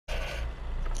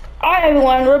Hi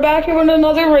everyone, we're back here with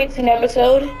another racing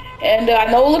episode, and I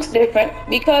know it looks different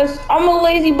because I'm a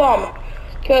lazy bum.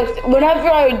 Because whenever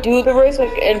I do the race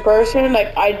like in person,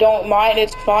 like I don't mind,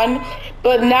 it's fun.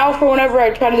 But now for whenever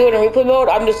I try to do it in replay mode,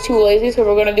 I'm just too lazy, so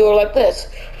we're gonna do it like this.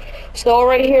 So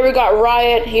right here we got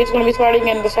Riot. He's gonna be starting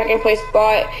in the second place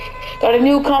spot. Got a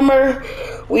newcomer.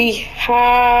 We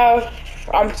have.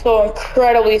 I'm so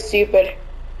incredibly stupid.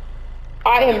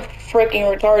 I am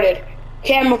freaking retarded.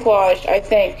 Camouflage, I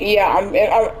think. Yeah, I'm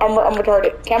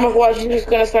retarded. Camouflage, he's just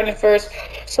gonna start in first.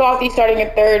 Softy starting in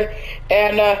third,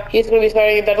 and he's gonna be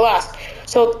starting in dead last.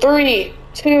 So 3,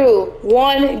 2,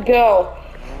 1, go.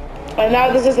 And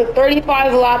now this is a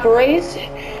 35 lap race,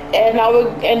 and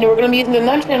we're gonna be using the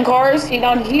next gen cars. See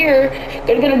down here,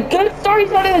 gonna get a good start. He's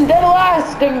starting in dead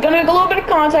last. Gonna make a little bit of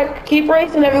contact. Keep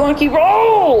racing, everyone. Keep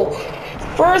roll.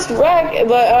 First wreck,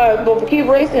 but keep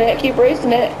racing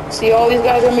it. See, all these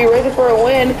guys are gonna be racing for a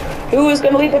win. Who is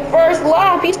gonna lead the first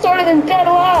lap? He started in dead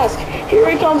last. Here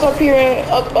he comes up here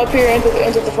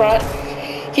into the front.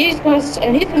 He's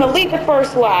gonna lead the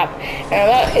first lap, and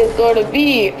that is going to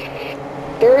be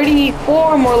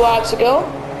 34 more laps to go.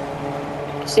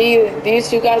 See, these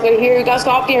two guys right here, you got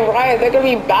Softy and Riot. They're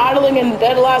gonna be battling in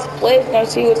dead last place. Gonna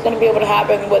see what's gonna be able to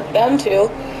happen with them two.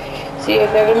 See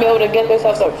if they're gonna be able to get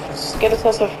themselves up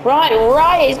front.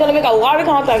 Riot, he's gonna make a lot of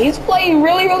contact. He's playing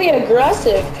really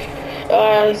aggressive.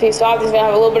 You see Softy's gonna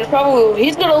have a little bit of trouble.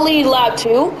 He's gonna lead lap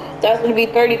 2. That's gonna be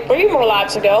 33 more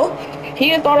laps to go.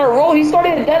 He is on a roll. He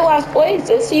started in dead last place.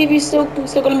 Let's see if he's still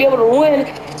gonna be able to win.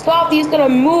 Softy's gonna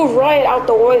move Riot out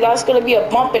the way. That's gonna be a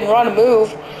bump and run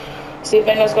move. See if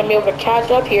anyone's gonna be able to catch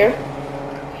up here.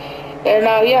 And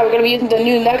yeah, we're gonna be using the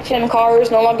new next gen cars.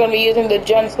 No longer gonna be using the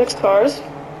Gen 6 cars.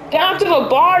 Down to the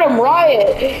bottom,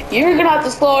 Riot. You're gonna have to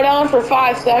slow down for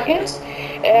 5 seconds.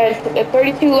 And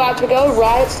 32 laps to go.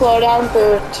 Riot, slow down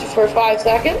for 5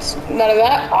 seconds. None of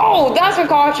that. Oh, that's a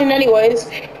caution anyways.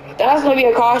 That's gonna be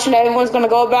a caution. Everyone's gonna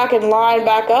go back and line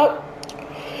back up.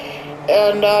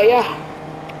 And yeah,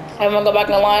 everyone go back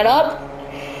and line up.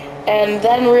 And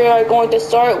then we are going to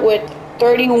start with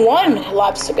 31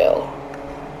 laps to go.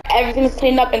 Everything's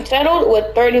cleaned up and settled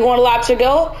with 31 laps to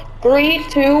go. 3,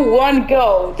 2, 1,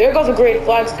 go. There goes a great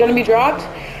flag. It's gonna be dropped.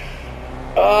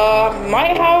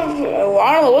 Might have.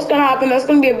 I don't know what's gonna happen. That's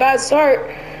gonna be a bad start.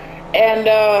 And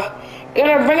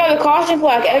gonna bring out the caution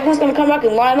flag. Everyone's gonna come back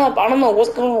and line up. I don't know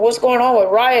what's going on with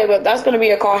Riot, but that's gonna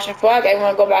be a caution flag.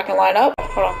 Everyone go back and line up.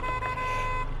 Hold on.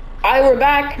 Alright, we're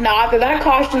back. Now after that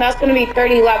caution, that's gonna be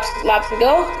 30 laps to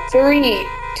go. 3,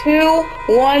 2,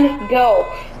 1, go.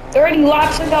 30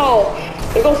 laps to go.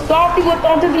 There goes Softy with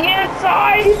onto the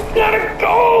inside. He's gonna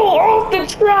go off the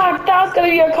track. That's gonna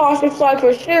be a caution flag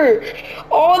for sure.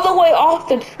 All the way off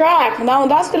the track. Now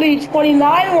that's gonna be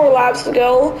 29 more laps to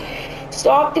go.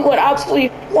 Softy went absolutely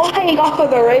flying off of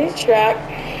the racetrack,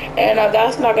 and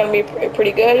that's not gonna be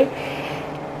pretty good.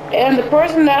 And the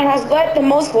person that has led the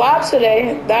most laps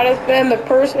today, that has been the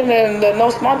person in the no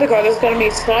sponsor car. That's gonna be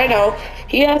Sino.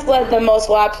 He has led the most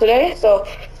laps today, so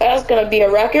that's gonna be a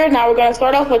record. Now we're gonna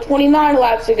start off with 29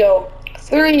 laps to go.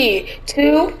 3,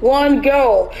 2, 1,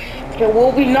 go. Okay,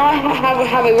 will we not have a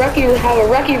wrecky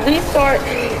restart?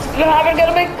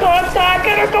 Gonna make contact,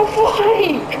 gonna go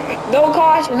flying. No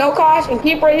caution,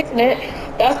 keep racing it.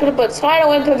 That's gonna put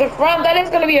Sino into the front. That is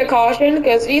gonna be a caution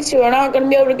because these two are not gonna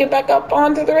be able to get back up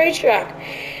onto the racetrack.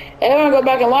 And we're gonna go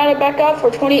back and line it back up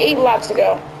for 28 laps to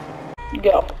go.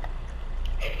 Go.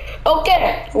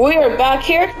 Okay, we are back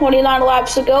here, 29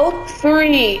 laps to go.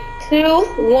 3, 2,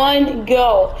 1,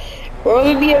 go. We're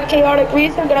gonna be a chaotic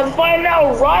restart. Gonna find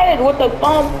out Riot with the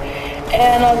bump,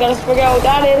 and I'm gonna figure out what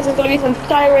that is. It's gonna be some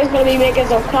tires, gonna be making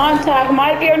some contact.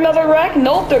 Might be another wreck.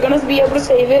 Nope, they're gonna be able to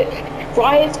save it.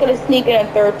 Riot's gonna sneak in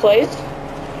third place.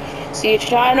 See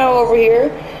Shino over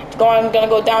here. Gonna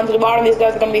go down to the bottom. These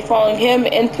guys are gonna be following him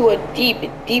into a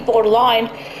deep old line.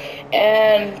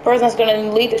 And the person that's going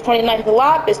to lead the 29th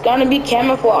lap is going to be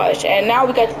Camouflage. And now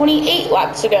we got 28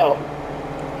 laps to go.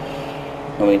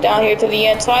 Moving down here to the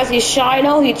inside, see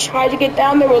Shino. He tried to get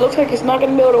down there, but it looks like he's not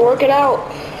going to be able to work it out.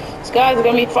 These guys are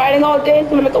going to be fighting all day. It's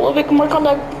going to make a little bit more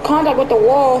contact with the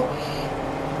wall.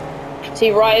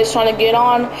 See Riot's trying to get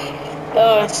on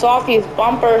Softy's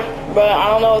bumper, but I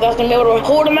don't know if that's going to be able to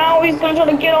hold him out. He's going to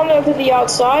try to get on there to the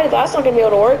outside. That's not going to be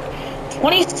able to work.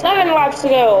 27 laps to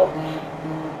go.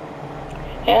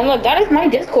 And look, that is my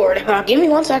Discord. Give me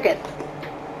 1 second.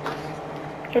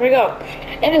 Here we go.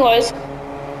 Anyways,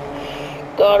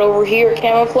 got over here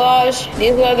Camouflage.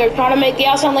 These guys are trying to make the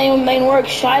outside lane work.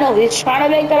 Shino, he's trying to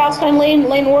make that outside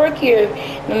lane work here.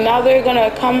 And now they're gonna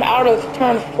come out of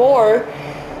turn 4.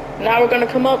 Now we're gonna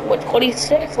come up with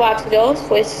 26 laps to go.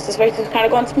 So this race is kind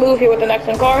of going smooth here with the next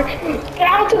one car. Get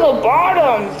out to the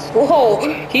bottom. Whoa,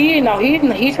 he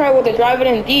tried with the driving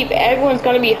in deep. Everyone's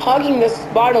gonna be hugging this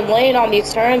bottom lane on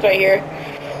these turns right here.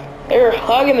 They're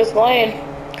hugging this lane.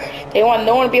 They want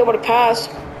no one to be able to pass.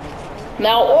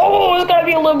 Now, it's gonna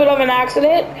be a little bit of an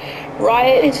accident.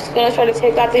 Riot is just gonna try to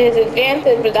take that to his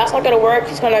advantage, but that's not gonna work.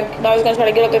 He's gonna try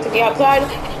to get up there to the outside.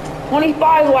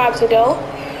 25 laps to go.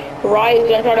 Riot's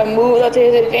gonna try to move that to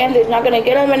his advantage. Not gonna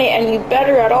get him any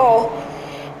better at all.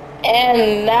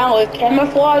 And now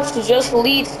Camouflage just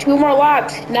leads 2 more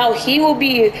laps. Now he will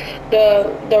be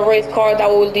the race car that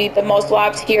will lead the most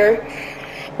laps here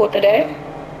for today.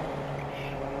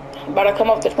 About to come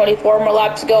up to 24 more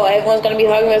laps to go. Everyone's going to be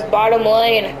hugging this bottom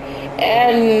lane.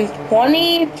 And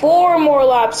 24 more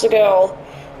laps to go.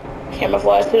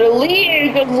 Camouflage to the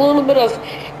lead. There's a little bit of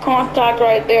contact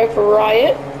right there for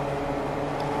Riot.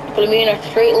 Going to be in a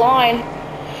straight line.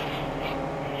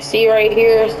 See right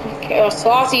here,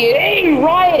 Saucy. Hey,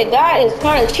 Riot, that is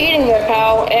kind of cheating there,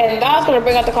 pal. And that's going to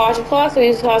bring out the caution flag, so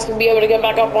he has to be able to get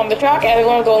back up on the track.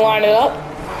 Everyone's going to line it up.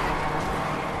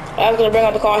 That's gonna bring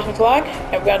out the caution flag,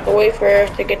 and we got to wait for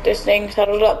to get this thing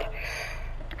settled up.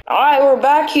 Alright, we're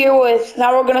back here with,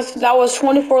 that was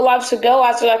 24 laps to go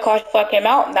after that caution flag came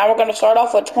out. Now we're gonna start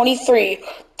off with 23.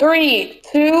 3,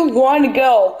 2, 1,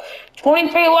 go.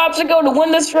 23 laps to go to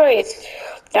win this race.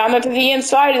 Down there to the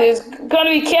inside is gonna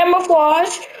be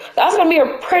Camouflage. That's gonna be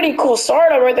a pretty cool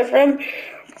startup right there for him.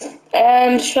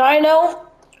 And Shino.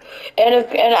 And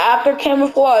after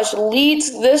Camouflage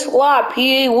leads this lap,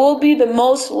 he will be the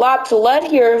most laps led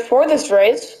here for this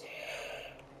race.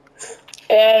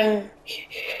 And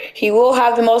he will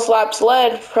have the most laps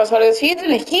led for us this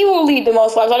season. He will lead the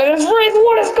most laps led in this race.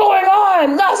 What is going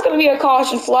on? That's going to be a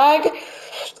caution flag.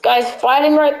 This guy's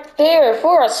fighting right there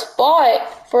for a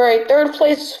spot, for a 3rd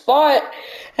place spot.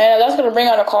 And that's going to bring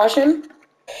out a caution.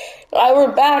 Alright,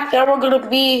 we're back. Now we're going to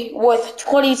be with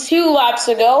 22 laps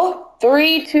to go.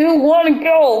 3, 2, 1,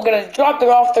 go. We're gonna drop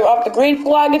off the green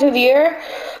flag into the air.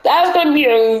 That's gonna be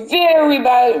a very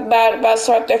bad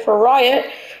start there for Riot,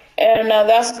 and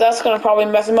that's gonna probably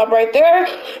mess him up right there.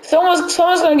 Someone's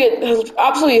gonna get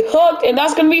absolutely hooked, and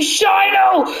that's gonna be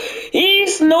Shino.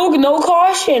 He's no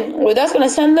caution. Well, that's gonna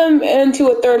send them into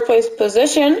a 3rd place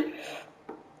position.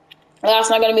 That's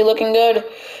not gonna be looking good.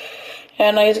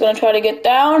 And he's gonna try to get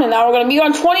down, and now we're gonna be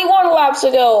on 21 laps to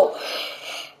go.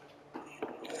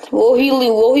 Will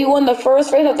he win the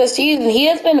first race of the season? He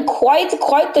has been quite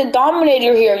the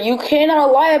dominator here. You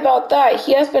cannot lie about that.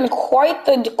 He has been quite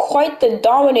the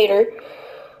dominator.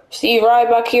 See, right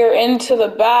back here into the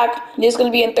back. He's going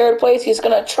to be in 3rd place. He's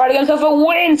going to try to get himself a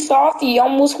win. Softy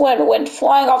almost went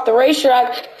flying off the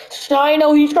racetrack.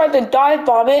 Shino, he tried to dive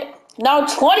bomb it. Now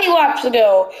 20 laps to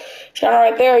go. Shino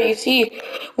right there, you see,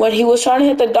 when he was trying to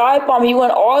hit the dive bomb, he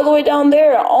went all the way down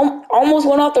there. Almost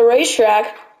went off the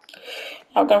racetrack.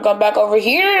 I'm gonna come back over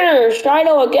here.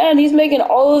 Shino again. He's making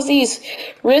all of these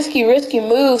risky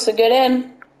moves to get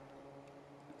in.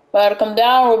 About to come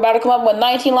down. We're about to come up with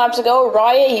 19 laps to go.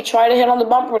 Riot, he tried to hit on the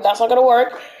bumper, but that's not gonna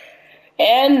work.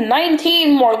 And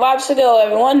 19 more laps to go,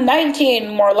 everyone. 19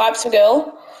 more laps to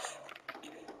go.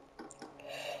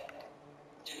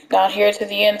 Down here to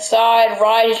the inside,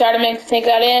 Riot, he's trying to take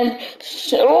that in.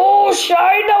 Oh,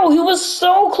 Shino, he was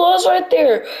so close right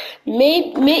there.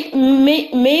 Maybe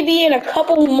in a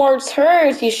couple more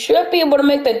turns, he should be able to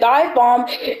make the dive bomb,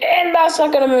 and that's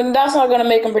not gonna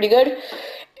make him pretty good.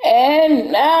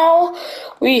 And now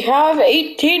we have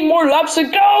 18 more laps to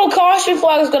go. Caution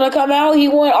flag is gonna come out. He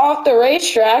went off the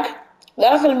racetrack.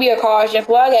 That's gonna be a caution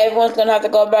flag. Everyone's gonna have to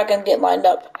go back and get lined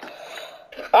up.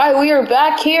 Alright, we are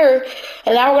back here,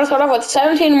 and now we're going to start off with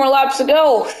 17 more laps to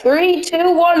go. 3,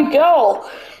 2, 1, go.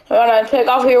 I'm going to take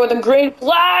off here with a green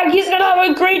flag. He's going to have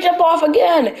a great jump off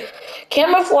again.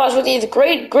 Camouflage with these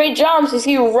great jumps. You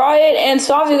see Riot and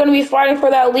Softy are going to be fighting for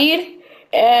that lead.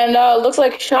 And looks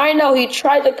like Shino, he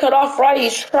tried to cut off Riot. He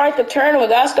tried to turn, but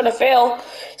that's going to fail.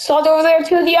 Softy over there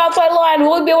to the outside line.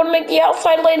 Will he be able to make the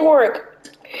outside lane work?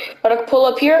 Got to pull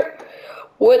up here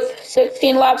with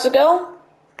 16 laps to go.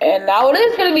 And now it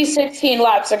is going to be 16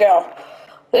 laps ago.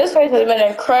 This race has been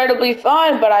incredibly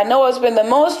fun, but I know it's been the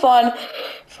most fun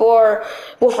for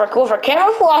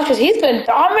Camouflage, because he's been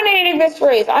dominating this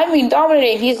race. I mean,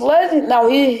 dominating. He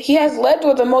has led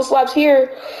with the most laps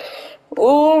here.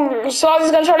 Ooh,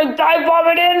 Soggy's going to try to dive bomb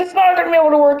it in. It's not going to be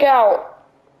able to work out.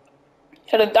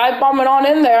 Try to dive bomb it on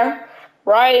in there.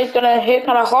 Right, it's going to hit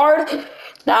kind of hard.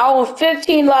 Now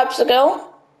 15 laps to go.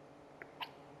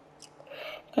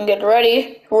 And get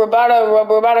ready. We'll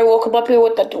come up here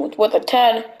with the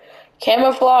 10.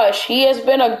 Camouflage, he has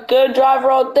been a good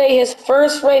driver all day. His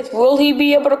first race, will he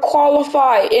be able to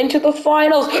qualify into the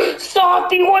finals?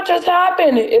 Softy, what just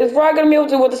happened? Is Ryan going to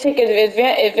be able to take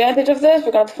advantage of this?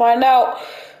 We're going to find out.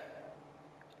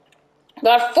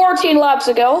 Got 14 laps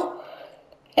to go.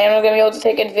 And we're going to be able to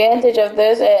take advantage of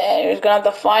this. And we're going to have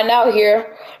to find out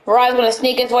here. Ryan's going to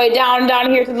sneak his way down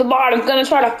here to the bottom. He's going to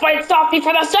try to fight Softy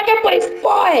for the second place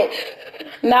spot.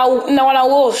 Now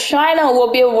will Shino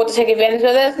will be able to take advantage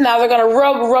of this. Now they're going to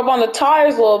rub on the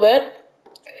tires a little bit.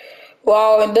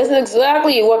 Well, and this is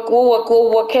exactly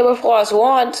what Camouflage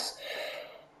wants.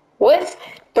 With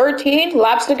 13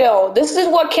 laps to go. This is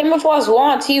what Camouflage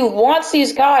wants. He wants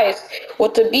these guys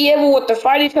to be able to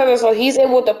fight each other, so he's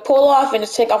able to pull off and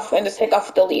just take off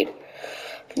with the lead.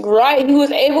 Right, he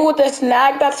was able to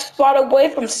snag that spot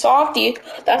away from Softy.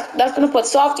 That's gonna put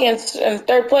Softy in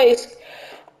third place.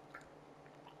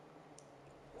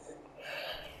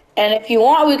 And if you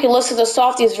want, we can listen to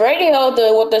Softy's radio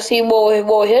to see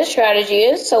what his strategy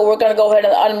is. So we're gonna go ahead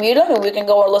and unmute him, and we can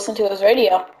go and listen to his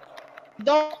radio.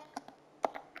 Don't.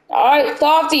 All right,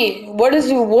 Softy, what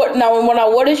is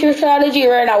your strategy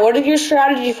right now? What is your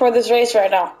strategy for this race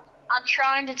right now? I'm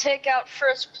trying to take out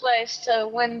first place to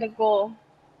win the goal.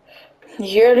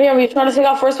 You heard him. He's trying to take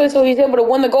out first place so he's able to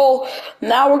win the goal.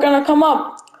 Now we're going to come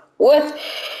up with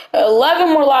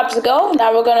 11 more laps to go.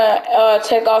 Now we're going to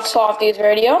take off Softy's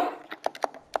radio.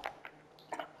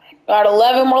 Got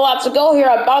 11 more laps to go here.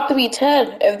 About to be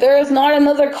 10. If there is not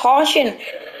another caution,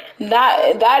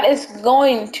 that is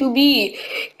going to be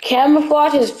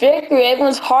Camouflage's victory.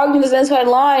 Everyone's hogging this inside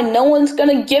line. No one's going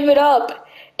to give it up.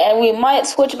 And we might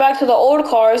switch back to the old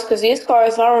cars because these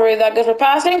cars aren't really that good for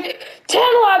passing. 10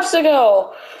 laps to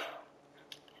go.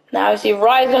 Now, see,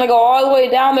 Ryan's going to go all the way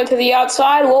down there to the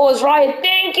outside. What was Ryan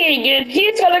thinking? If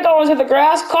he's going to go into the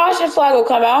grass, caution flag will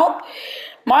come out.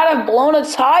 Might have blown a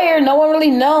tire. No one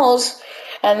really knows.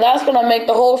 And that's going to make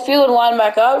the whole field line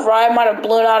back up. Ryan might have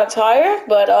blown out a tire.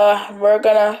 But we're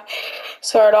going to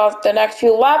start off the next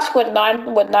few laps with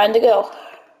nine to go.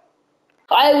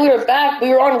 Alright, we are back. We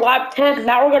were on lap 10.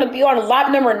 Now we're going to be on lap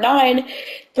number 9.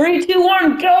 3, 2,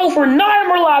 1, go for 9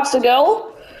 more laps to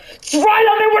go. It's right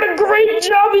on there. What a great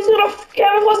job.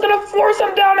 Camouflage's going to force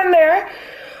him down in there.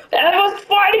 Everyone's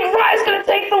fighting. Ryan's going to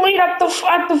take the lead at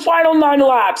the final 9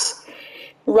 laps.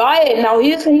 Ryan, now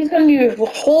he's going to be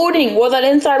holding that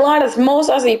inside line as most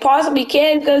as he possibly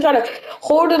can. He's going to try to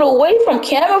hold it away from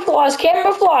Camouflage.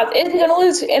 Camouflage isn't going to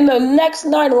lose in the next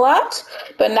 9 laps.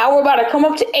 But now we're about to come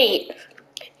up to 8.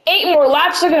 8 more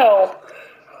laps to go.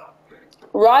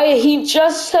 Ryan, he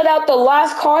just set out the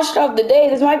last caution of the day.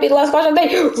 This might be the last caution of the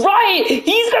day. Ryan,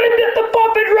 he's going to do the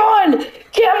bump and run.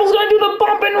 Campbell's going to do the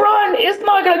bump and run. It's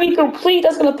not going to be complete.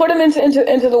 That's going to put him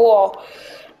into the wall.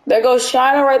 There goes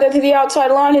Shino right there to the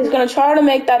outside line. He's going to try to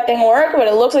make that thing work, but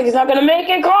it looks like he's not going to make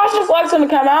it. Caution flag's going to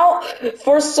come out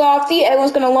for Softy.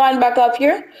 Everyone's going to line back up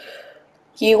here.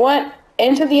 He went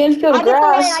into the infield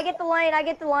grass. I get the lane. Now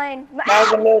he's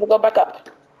going to be able to go back up.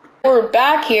 We're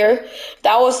back here.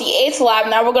 That was the 8th lap.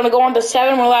 Now we're going to go on to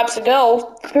 7 more laps to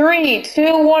go. 3,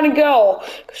 2, 1, go.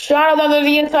 Shot under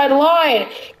the inside line.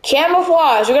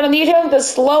 Camouflage. We're going to need him to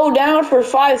slow down for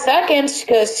 5 seconds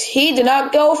because he did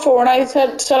not go for when I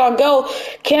said on go.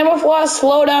 Camouflage,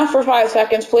 slow down for 5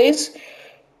 seconds, please.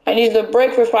 I need the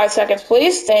break for 5 seconds,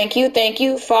 please. Thank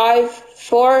you. 5,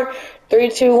 4, 3,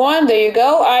 2, 1. There you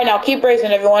go. All right, now keep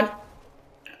racing, everyone.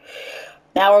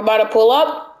 Now we're about to pull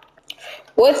up.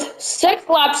 With 6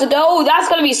 laps to go, that's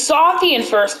going to be Softy in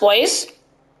first place.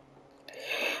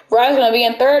 Ryan's going to be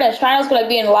in third, and Shino's going to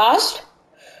be in last.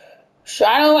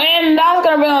 Shino, and that's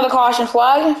going to bring on the caution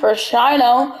flag for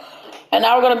Shino. And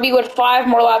now we're going to be with 5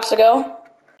 more laps to go.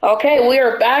 Okay, we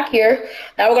are back here.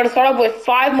 Now we're going to start off with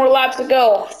 5 more laps to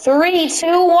go. 3,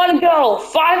 2, 1, go.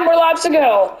 5 more laps to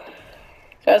go.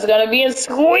 That's going to be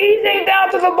squeezing down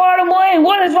to the bottom lane.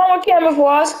 What is wrong with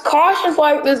Camouflage? Caution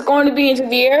flag is going to be into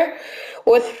the air.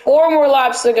 With 4 more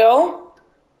laps to go.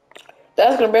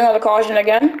 That's going to bring on the caution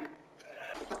again.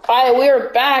 Alright, we are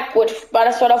back. About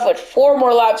to start off with 4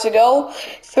 more laps to go.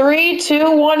 3,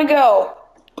 2, 1, go.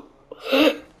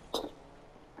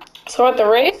 Start the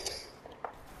race.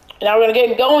 Now we're going to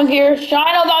get going here.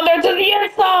 Shino's on there to the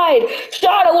inside.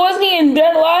 Shino, wasn't he in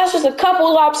dead last just a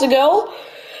couple laps ago?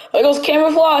 There goes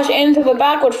Camouflage into the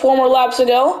back with 4 more laps to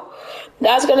go.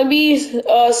 That's going to be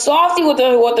Softy with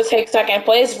the take second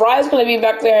place. Ryan's going to be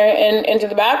back there into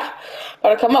the back.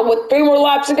 Got to come up with 3 more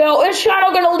laps to go. Is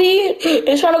Shino going to lead?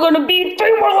 Is Shino going to beat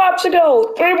 3 more laps to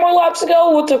go? 3 more laps to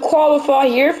go with to qualify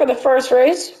here for the first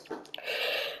race.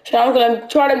 Shino's going to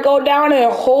try to go down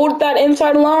and hold that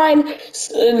inside line.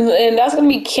 And that's going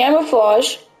to be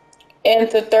Camouflage.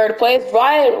 into third place.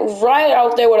 Riot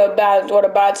out there with a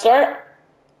bad start.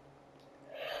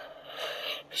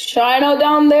 Shino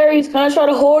down there, he's gonna try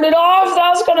to hold it off.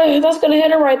 That's gonna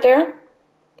hit him right there.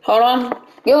 Hold on.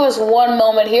 Give us one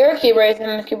moment here. Keep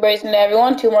racing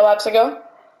everyone. 2 more laps to go.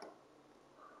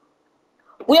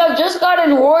 We have just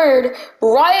gotten word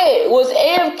Riot was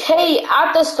AFK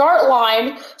at the start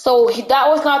line, so that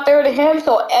was not there to him,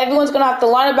 so everyone's going to have to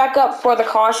line it back up for the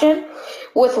caution.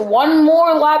 With 1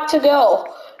 more lap to go,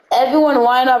 everyone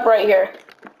line up right here.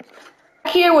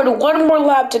 Here with 1 more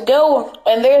lap to go,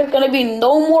 and there's going to be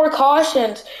no more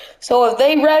cautions. So if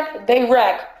they wreck, they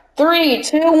wreck. 3,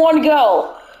 2, 1,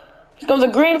 go. Here comes a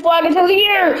green flag into the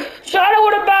air. Shino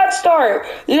with a bad start.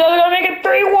 They're going to make it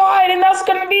 3 wide, and that's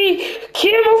going to be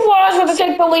Camouflage to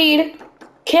take the lead.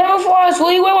 Camouflage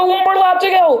lead with 1 more lap to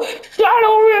go. Shino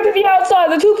over here to the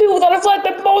outside. The 2 people that have flagged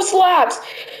the most laps.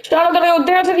 Shino going to go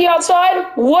there to the outside.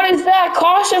 What is that?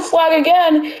 Caution flag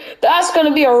again. That's going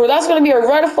to be a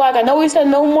red flag. I know we said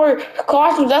no more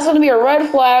cautions. That's going to be a red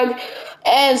flag.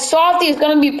 And Softy is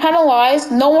going to be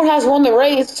penalized. No one has won the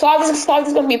race. Softy's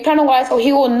going to be penalized, so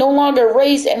he will no longer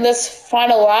race in this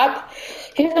final lap.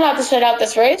 He's going to have to sit out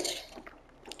this race.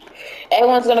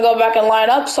 Everyone's going to go back and line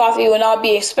up. Softy will not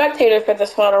be a spectator for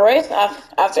this final race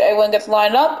after everyone gets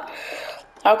lined up.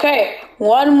 Okay,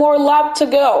 1 more lap to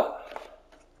go.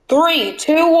 3,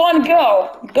 2, 1,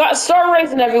 go. Start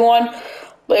racing, everyone.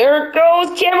 There it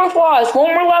goes, Camouflage.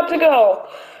 1 more lap to go.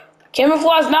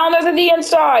 Camouflage down there to the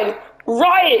inside.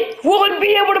 Riot, will it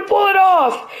be able to pull it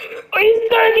off? He's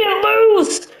gonna get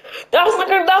loose. That's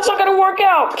not gonna work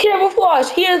out. Camouflage,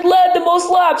 he has led the most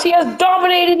laps. He has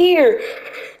dominated here.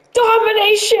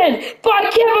 Domination by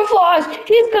Camouflage.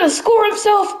 He's gonna score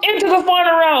himself into the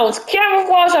final rounds.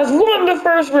 Camouflage has won the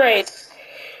first race.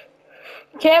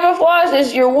 Camouflage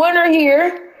is your winner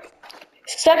here.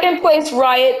 2nd place,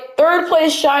 Riot. 3rd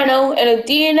place, Shino. And a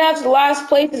DNF's last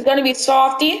place is gonna be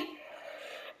Softy.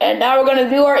 And now we're going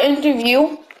to do our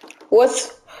interview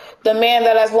with the man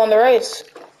that has won the race.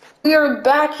 We are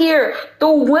back here.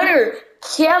 The winner,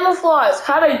 Camouflage,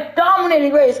 had a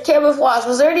dominating race. Camouflage,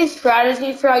 was there any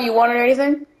strategy for how you won or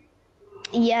anything?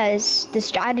 Yes, the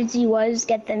strategy was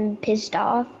get them pissed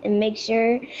off and make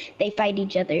sure they fight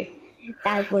each other.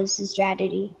 That was the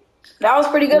strategy. That was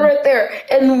pretty good right there.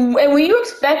 And were you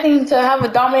expecting to have a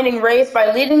dominating race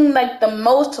by leading like the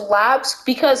most laps?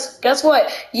 Because guess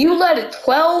what? You led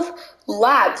 12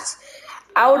 laps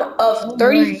out of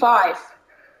 35.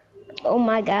 Oh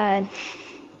my god.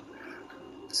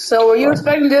 So were you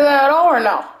expecting to do that at all or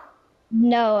no?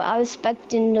 No, I was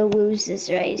expecting to lose this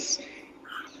race.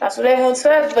 That's what everyone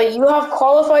said, but you have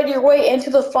qualified your way into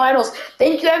the finals.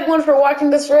 Thank you everyone for watching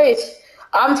this race.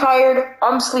 I'm tired,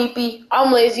 I'm sleepy,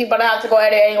 I'm lazy, but I have to go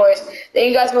at it anyways. Thank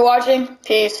you guys for watching.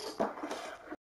 Peace.